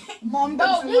 10. Mom Bro,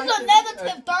 doesn't these like are it.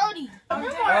 negative 30.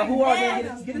 Who are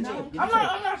they? Get a chip. I'm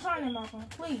not trying it, Malcolm.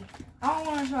 Please. I don't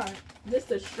want to try it. This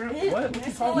the shrimp. What? What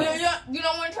you talking about? You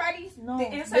don't want to try these? No.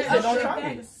 The inside Listen, of the don't shrimp try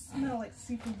bag it. smell like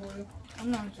seafood boil.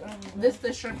 I'm not trying it. This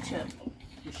the shrimp chip.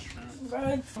 Bro,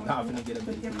 I'm not finna get a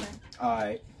big piece.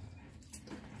 Alright.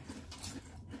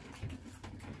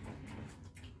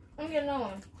 I'm getting another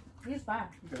one. These 5.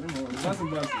 Okay, them boys bustin'.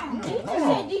 You Hold said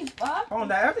on. these 5? Hold on,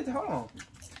 that everything. Hold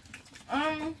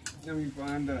on. Let me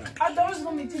find out. I thought it was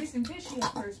gonna be tasting fishy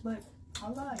at first, but I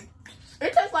lied.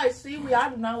 It tastes like seaweed. I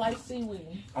do not like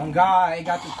seaweed. On God, it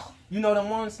got the. You know the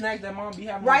one snack that Mom be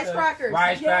having. Rice with the- crackers.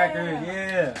 Rice Yeah. crackers,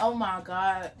 yeah. Oh my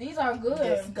god. These are good.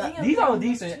 Disgusting. These are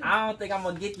decent. I don't think I'm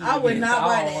gonna get these. I would again, not so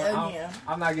buy I don't that want- again.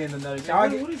 I'm not getting another Hey,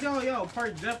 shot. what is y'all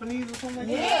part Japanese or something like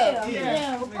Yeah. that?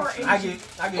 Yeah. I give it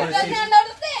a I 6. didn't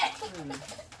notice that.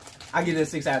 I give it a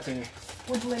 6 out of 10.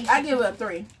 With lace I give it a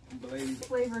 3. Blaze.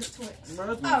 flavors Twix.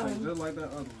 Bro, that's Oh. just like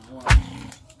that other one.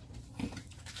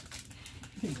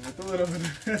 Throw it over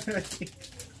there.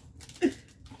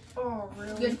 Oh,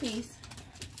 really? Good piece.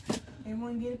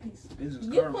 Everyone get a piece. It's just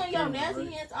You carbon put your fiber, nasty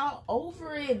right? hands all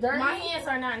over it. Dirty My hands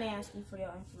are not nasty for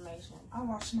your information. I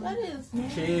wash my That hands.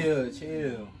 is.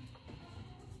 Chill.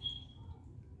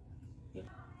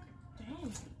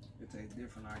 Dang. It tastes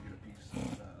different. I get a piece.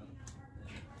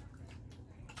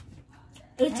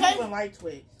 It I tastes, don't like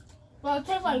Twix. well, it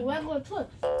tastes like regular Twix.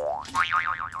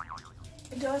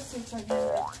 It does taste like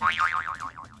that,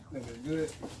 That was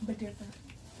good. but different.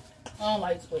 I don't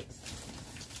like Twix.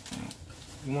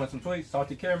 You want some Twix?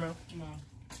 Salted caramel?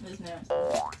 It's nasty. I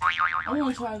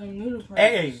want to try the noodle fries.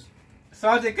 Hey!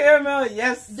 Salted caramel?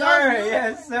 Yes, sir. Those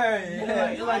Yes, sir.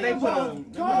 It's like they put a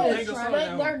thing of salt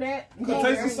They're down. that. You can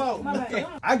taste the salt.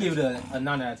 I give it a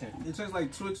 9 out of 10. It tastes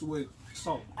like Twix with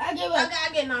salt. I give I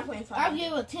it. get 9.5. I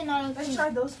give it a 10 out of Let's 10. try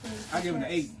those flavors. I give it an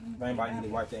 8. Anybody need to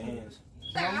wipe their hands.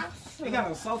 It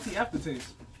got a salty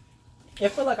aftertaste. It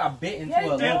feel like I bit into Yeah, a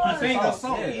it little does. piece Thing of of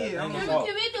salt. salt, yeah, thing I'm of like- salt.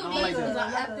 Can we do I these like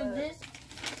that. after this?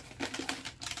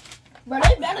 But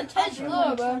they better taste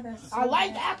good, bro. I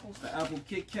like the apples. The apple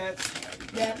Kit Kats.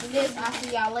 After this, I'll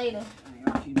see y'all later.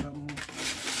 I'll keep up on.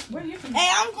 Where you from? Hey,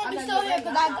 I'm gonna be still here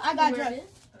because I got dressed.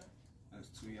 That's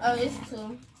 2 Oh, it's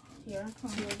 2. Here.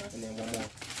 And then one more.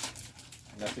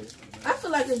 That's it. I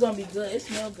feel like it's gonna be good. It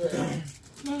smells good.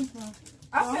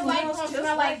 I feel like it's gonna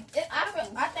smell like.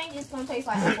 I think it's gonna taste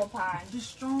like apple pie. This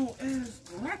strong ass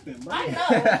rapping, bro. I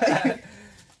know.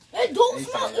 It do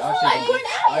smell. It smells like green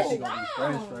apple.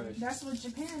 Gonna be fresh. That's what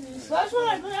Japan is. Well, it smells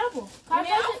like green apple.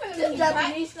 This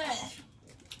Japanese snack.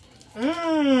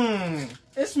 Mmm.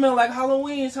 It smells like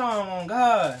Halloween time. On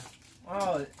God.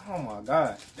 Oh my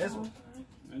God. That's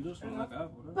It do smell like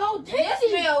apple. Bro, this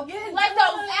smell like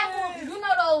those apples. You know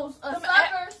those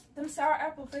suckers? Them sour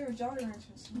apple flavored Jolly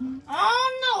Ranchers. I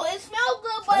don't know. It smells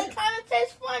good, but it kind of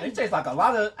tastes funny. it tastes like a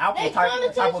lot of apple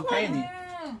type of candy.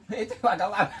 It tastes like a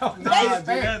lot of apple. Nah, dude,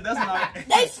 that's not.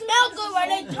 They smell good, but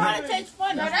they kind of taste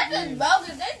funny. No, that's just bogus.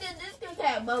 They did this Kit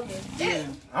Kat bogus. Yeah.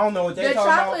 I don't know what they The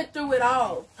talking chocolate about, threw it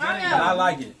off. I but know. I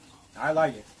like it. I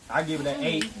like it. I give it an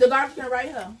 8. The garbage can right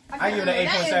here. I give it an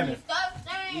 8.7. That is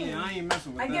disgusting. Yeah, I ain't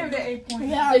messing with I that. give it an 8.5.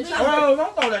 Yeah, the chocolate, Oh,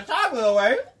 don't throw the chocolate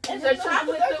away. the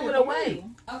chocolate threw it away.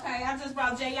 Okay, I just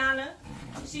brought Jayana.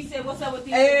 She said, "What's up with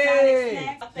these Hey,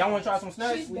 exotic snacks?" y'all want to try some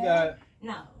snacks? We got.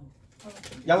 No.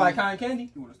 Y'all like cotton candy?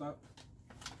 You wanna stop?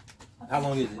 How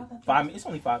long is it? 5 minutes. It's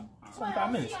only 5. It's only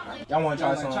 5 minutes. Y'all want to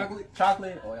try Y'all like some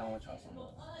chocolate? or y'all want to try some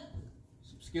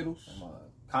Skittles.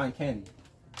 cotton candy?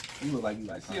 You look like you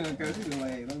like She cotton don't care. candy. She just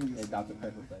like, let me It's get Dr.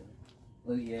 Pepper flavor.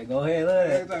 Look, yeah, go ahead, look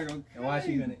at that. And why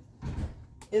she in it?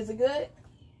 Is it good?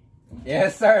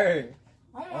 Yes, sir.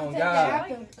 I Oh, want to God.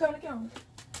 take that. Come to camera.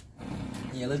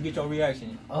 Yeah, let's get your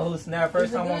reaction. Oh, snap. First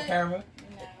Is it time on good? camera.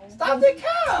 Stop the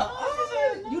cow.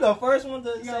 Oh, you the first one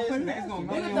to say it's it's nasty. gonna We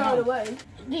melt can your throw it mouth.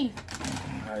 away.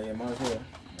 Alright, yeah, might as well.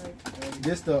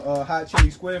 This the hot chili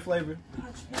square flavor.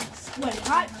 Wait,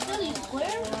 hot chili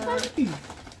square?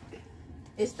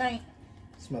 It stank.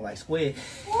 Smell like squid.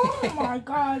 Oh my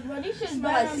God, bro. This shit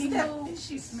smell like seafood.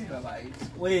 She smells. Smell like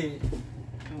squid.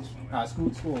 Alright,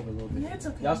 scoot over a little bit. Yeah, it's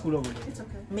okay. Y'all scoot over a little bit. It's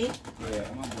okay. Me?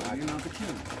 Yeah, My boy, you know the kid.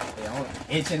 yeah,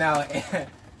 I'm inching out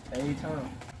every time.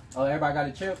 Oh, everybody got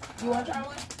a chip? You want to try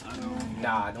one? I know.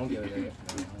 Nah, don't give it that.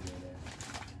 Don't give it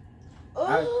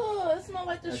Oh, it smells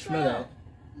like the that. I smell shrimp.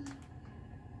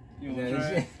 that. You Yeah, wanna this try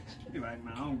shit. it? You like,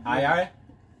 man, I don't. Aye.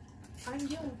 I'm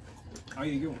young. Oh,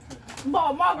 yeah, you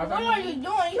Bro, Mark, what are you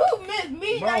doing? You missed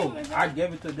me. not Bro, even- I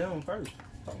gave it to them first.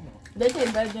 They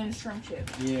taste better than the shrimp chip.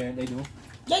 Yeah, they do.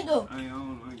 They do. I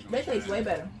ain't They taste way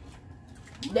better.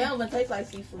 They don't even taste like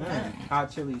seafood.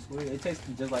 Hot chili squid. It tastes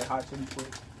just like hot chili squid.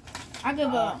 I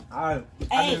give a I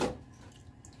 8.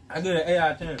 give it an 8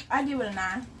 out of 10. I give it a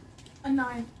 9. A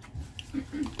 9.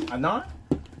 A 9?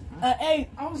 A 8.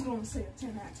 I was going to say a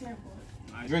 10 out of 10,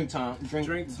 but Drink time. Drink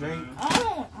time.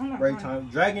 I'm not break lying. time.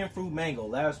 Dragon fruit mango.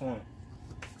 Last one.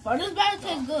 But this better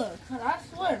taste good. Cause I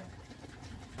swear.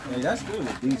 Hey, that's good.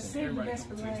 It's I decent. saved the Everybody best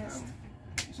for come taste last. that one.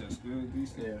 You said it's good,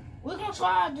 decent. Yeah. We're gonna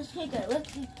try out this Kit Kat.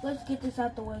 Let's get this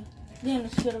out the way. Then the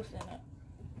Skittles in it.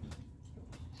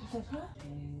 It tastes good.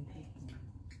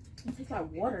 It tastes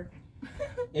like water.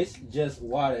 It's just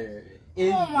water.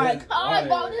 It's Oh my just God,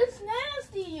 bro, water. this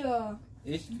nasty.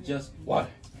 It's just water.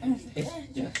 It's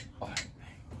just water.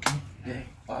 Yeah,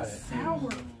 water. Sour.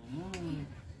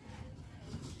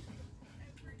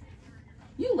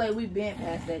 You like we been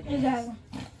past that. Exactly.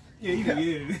 Yeah, you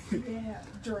yeah. Yeah,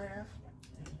 giraffe.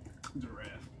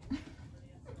 Giraffe.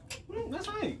 That's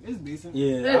right. It's decent.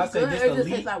 Yeah, It's I say good. this It the just least.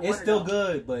 tastes like It's water, still though.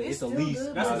 good, but It's it's the still least.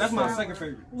 good, That's my Sour. second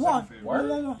favorite. One. Second favorite.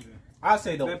 Word? I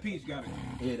say the That peach got it.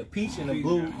 yeah the peach and the Peach,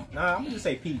 blue. yeah. Nah, I'm gonna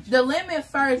say peach. The lemon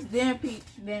first, then peach,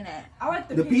 then that. I like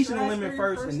The peach and the raspberry lemon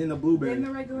first, and then the blueberry. Then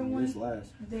the regular one. This last.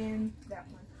 Then that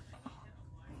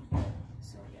one.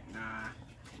 So yeah. Nah.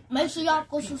 Make sure y'all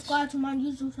go subscribe to my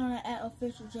YouTube channel at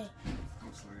OfficialJay.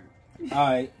 I'm sorry. All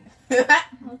right.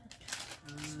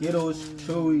 Skittles,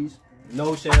 Chewies,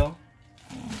 no shell.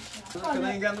 Cause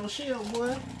I ain't got no shell,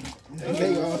 boy.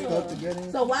 They all stuck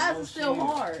together. So why is it still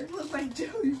hard? It looks like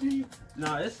jelly beans.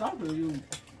 Nah, it's something you.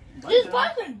 This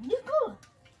buzzing. This good.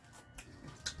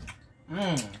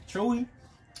 Chewy.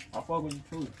 I fuck with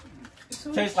Chewy.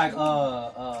 So Tastes like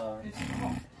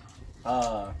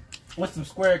what's some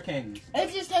square candies?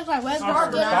 It just tastes like regular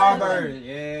Starburst. good. Starburst,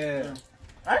 yeah.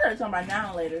 I gotta talk about now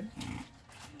and later.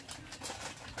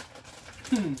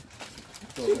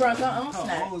 She brought her own Oh,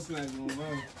 snack. old snacks, bro.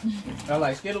 I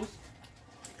like Skittles.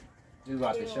 You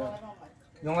about to show.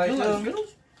 You don't like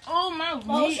Skittles? Oh my!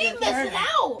 Oh, she missing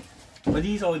out. But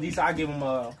these I give them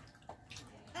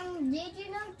Did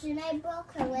you know Janae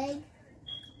broke her leg?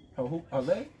 her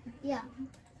leg? Yeah.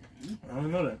 I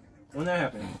don't know that. When that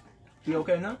happened? She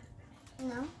okay now?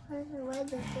 No, her leg is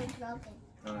still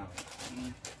broken.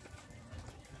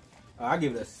 I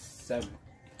give it a 7.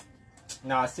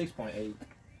 Nah, 6.8.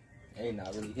 Ain't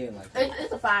not really hitting like that.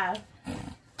 It's a 5.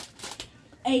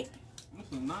 8.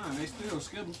 That's a 9. They still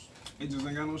Skittles. It just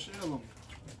ain't got no shell on them.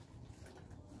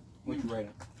 What you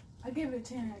rating? I give it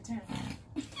a 10 out of 10.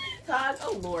 Todd,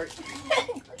 oh Lord.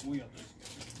 We up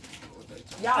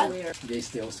Y'all weird. They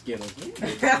still Skittles.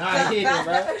 Not here,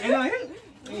 bro. Ain't not here.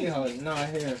 Ain't not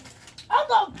here. I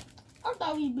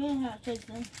thought we been had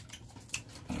tasting.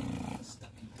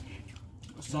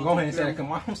 Go ahead and say that.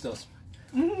 Come on, I'm still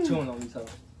chewing on these hoes.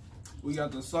 We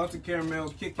got the salted caramel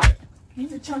Kit Kat.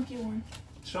 He's a chunky one.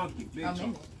 Chunky, big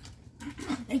chunky.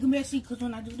 They can be see because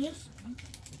when I do this.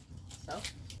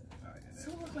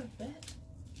 So look like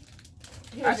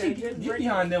that. Actually, get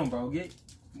behind them, bro.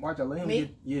 Watch out. Let him Me? get.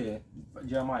 Yeah,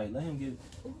 Jeremiah. Let him get.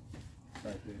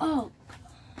 Right there. Oh,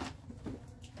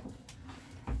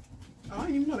 I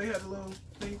didn't even know they had a little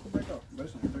thing you can break off.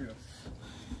 That's not there.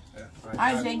 Yeah.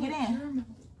 Alright, Jay, get in.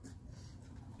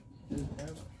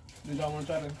 Did y'all want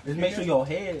to try to? Just make sure your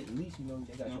head, at least you know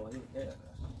they got your head. Yeah.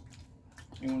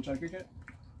 You want to try Kit Kat?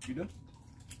 You do?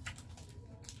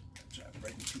 Try to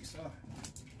break the piece off.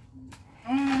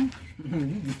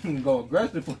 You can go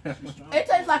aggressive. It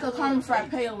tastes like a caramel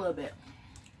frappe a little bit.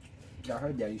 Y'all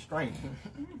heard that? He's straight.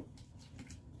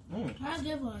 I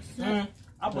give her a 7.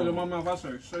 I put it in my mouth. I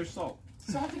say straight salt.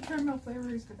 Salted caramel flavor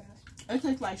is the best. It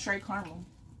tastes like straight caramel.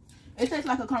 It tastes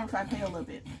like a caramel frappe a little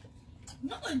bit.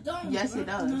 No, it don't. Yes, bro. it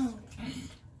does. No.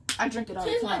 I drink it all It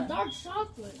the tastes like time. dark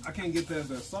chocolate. I can't get past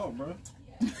that salt, bro.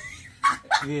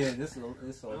 Yeah, this is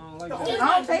I a don't like I that.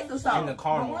 don't taste the and salt. the The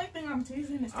caramel. only thing I'm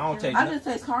tasting is the I don't taste I just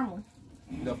taste caramel.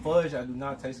 the fudge. I do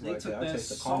not taste it They like took that. I that taste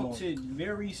the caramel. salted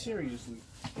very seriously.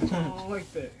 I don't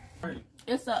like that.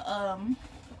 It's a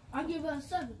I give her a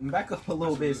 7. Back up a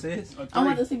little bit, sis. A 3. I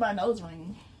want to see my nose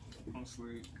ring.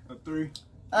 Honestly, a 3.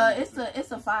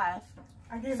 It's a 5.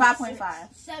 I give it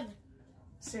 5.5. 7.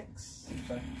 6.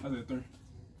 I said 3.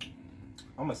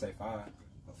 I'm gonna say 5.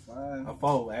 A 5. A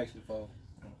 4, actually 4.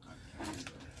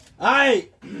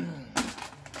 Alright. The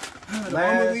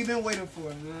moment we've been waiting for,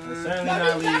 man. Certainly No,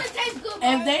 not these gotta least. taste good, If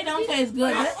bro. they don't taste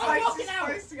good, I'm walking out.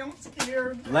 Spicy, I'm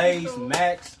scared. Lay's,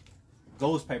 Max,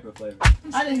 ghost pepper flavor.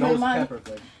 I didn't get Ghost mine. pepper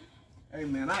flavor. Hey,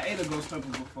 man, I ate a ghost pepper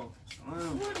before.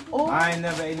 Oh, I ain't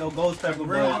never ate no ghost pepper,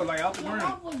 Real, but like out the Your burn.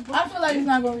 mouth was I feel like it's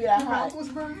not gonna be that My hot. mouth was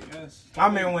burning. Yes. I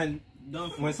remember when Done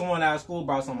for. when someone out of school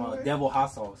brought some devil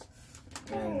hot sauce.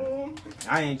 And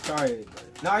I ain't tried it.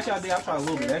 But, no, actually I did. I tried a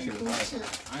little bit. That shit was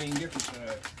hot. I ain't different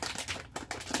side.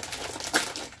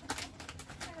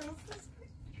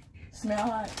 Smell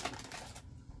hot.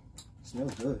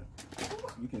 Smells good.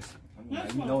 You can, I mean,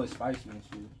 like, you know it's spicy and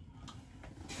shit.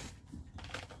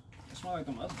 It smell like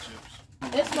them other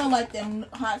chips. It smells like them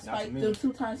hot Not spice, for me. the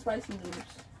 2 times spicy noodles.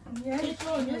 Yeah, It's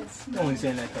all good. You only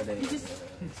saying that because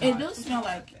they. It do smell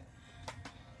like it.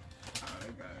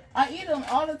 I eat them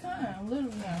all the time,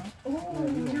 literally now.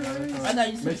 I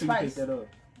got used to Make the sure you pick spice. that up.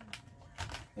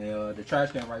 And the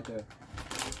trash can right there.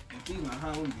 If these not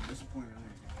hot, I'm gonna be disappointed.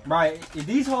 Right. If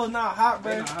these hoes not hot, They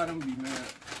bro, not hot, I'm gonna be mad.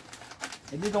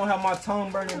 if they don't have my tongue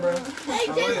burning, bro, Hey,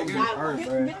 Oh, this yeah, is yeah. not hurt, Get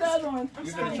bro. the other one.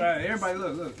 You gotta try it. Everybody,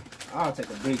 look. I'll take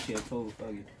a big shit too. Fuck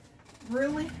it.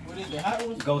 really? What is it? Hot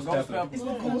ones? Ghost pepper. It's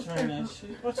the ghost pepper.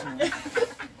 What's wrong?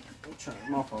 I'm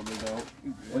trying. My fault, big dog.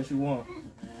 What you want?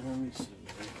 Let me see.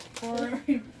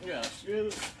 Yeah,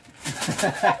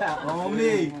 On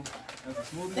me. That's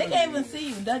a smoothie. They can't even see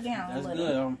you. Duck down. That's a good.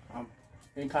 little. I'm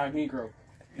incognito.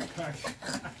 So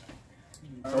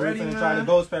we're Already, finna man. try the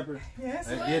ghost pepper. Yes.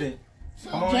 Let's get it.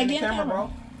 Come on Jay, in the get camera, camera.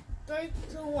 bro. 3,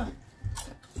 2, 1.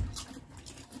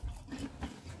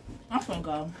 I'm finna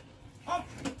go.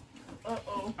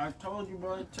 Uh-oh. I told you,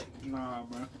 bro. Nah,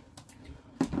 bro.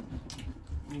 Let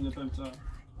me get that top.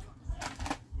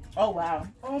 Oh, wow.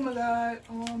 Oh my god.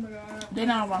 Oh my god. They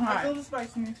not even I feel hot. the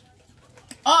spiciness.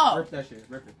 Oh, Rip that shit.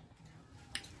 Rip it.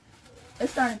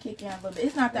 it's starting to kick in a little bit.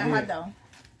 It's not that Yeah. hot though.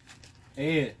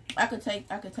 Yeah. I could take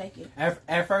it.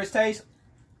 At first taste,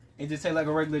 it just tastes like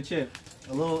a regular chip.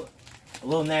 A little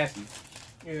nasty.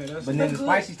 Yeah, that's But then the good.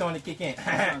 spicy starting to kick in.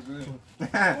 That's not good.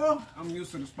 Well, I'm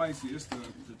used to the spicy. It's the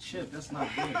chip. That's not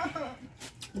good.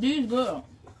 These good.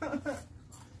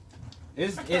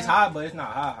 It's hot, but it's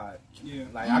not hot. Yeah.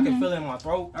 Like I can feel it in my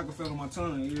throat. I can feel it on my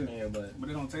tongue, yeah. Yeah, but But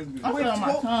it don't taste good. I feel it on my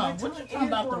Wait, tongue. wait, What you wait, talking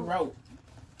about the wait. rope?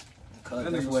 cause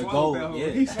That that's nigga where it swallowed goes.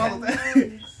 that. He Yeah. swallowed that.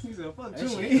 He said, fuck That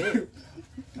shit you. hit.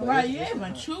 Right, you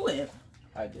even chew it.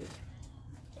 I did.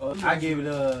 I give it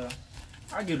a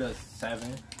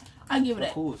 7. I give it A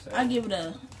a cool 7. I give it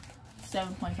a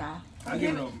 7.5. I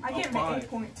give it I give it an 5.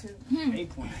 8.2. 8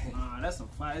 point. Nah, that's a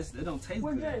 5. It don't taste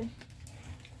Where's good. Jay?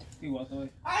 He walked away.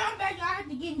 I'm back. I have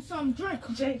to give him some drink.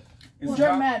 Jay. Is it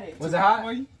Dramatic. Was it hot?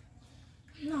 for you?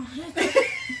 No. Taste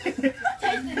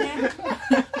it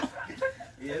now.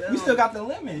 Yeah, We still got the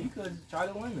lemon. You could try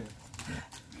the lemon.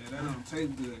 Yeah, that don't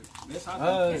taste good. That's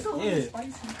hot. It's a little Yeah.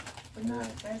 spicy, but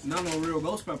not that's Not no real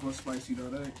ghost pepper spicy though.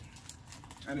 That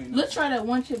I didn't know. Let's try that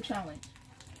one chip challenge.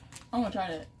 I want to try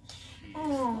that.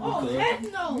 Oh, Okay.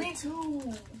 heck no. Me too.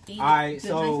 Alright, Just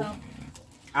so drink some.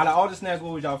 out of all the snacks,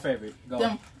 what was y'all favorite?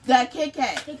 Go. That Kit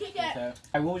Kat. The Kit Kat. Okay.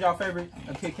 Hey, what was y'all favorite?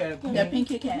 A Kit Kat? That pink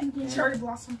Kit Kat. Cherry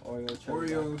blossom. Oreo, cherry.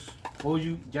 Oreos. What was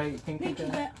you, Jay? Pink Pink Kit Kit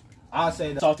Kat? Kat. I'll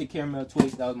say the salted caramel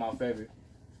Twix. That was my favorite.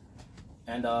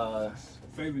 And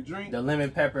Favorite drink. the lemon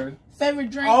pepper.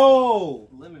 Favorite drink? Oh,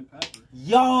 Lemon pepper.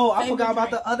 yo, I Favorite forgot about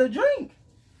drink. the other drink.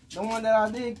 The one that I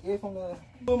did get from the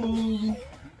movie.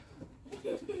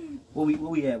 What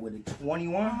we at with it?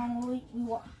 21? We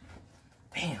walk.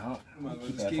 Damn, Might as well keep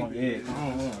just that keep funny. it. Yeah, I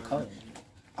don't want to cut it.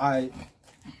 Alright,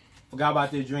 forgot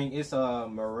about this drink. It's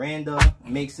Miranda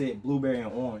Mix It Blueberry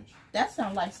and Orange. That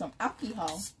sounds like some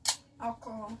alcohol.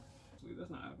 Alcohol. Sweet, that's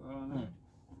not alcohol. No.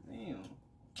 Damn.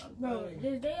 Bro,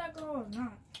 is they alcohol or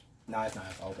not? Nah, it's not.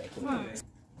 Okay, cool. Huh.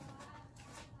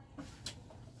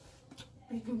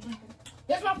 You can drink it.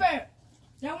 That's my favorite.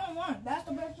 That one. That's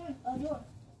the best drink of yours.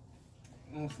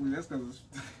 Honestly, that's because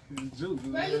it's juice.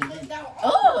 Bro, you think that one?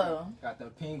 Oh, Got the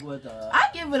pink with the. I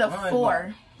give it a Orange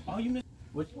 4. Oh, you missed.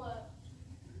 Which?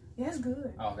 Yeah, it's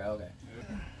good. Okay.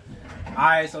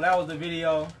 Alright, so that was the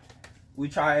video. We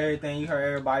tried everything. You heard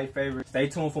everybody's favorite. Stay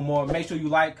tuned for more. Make sure you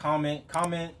like, comment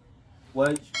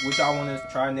what y'all want us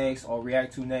to try next or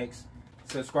react to next.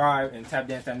 Subscribe and tap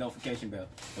that notification bell.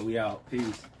 And we out.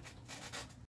 Peace.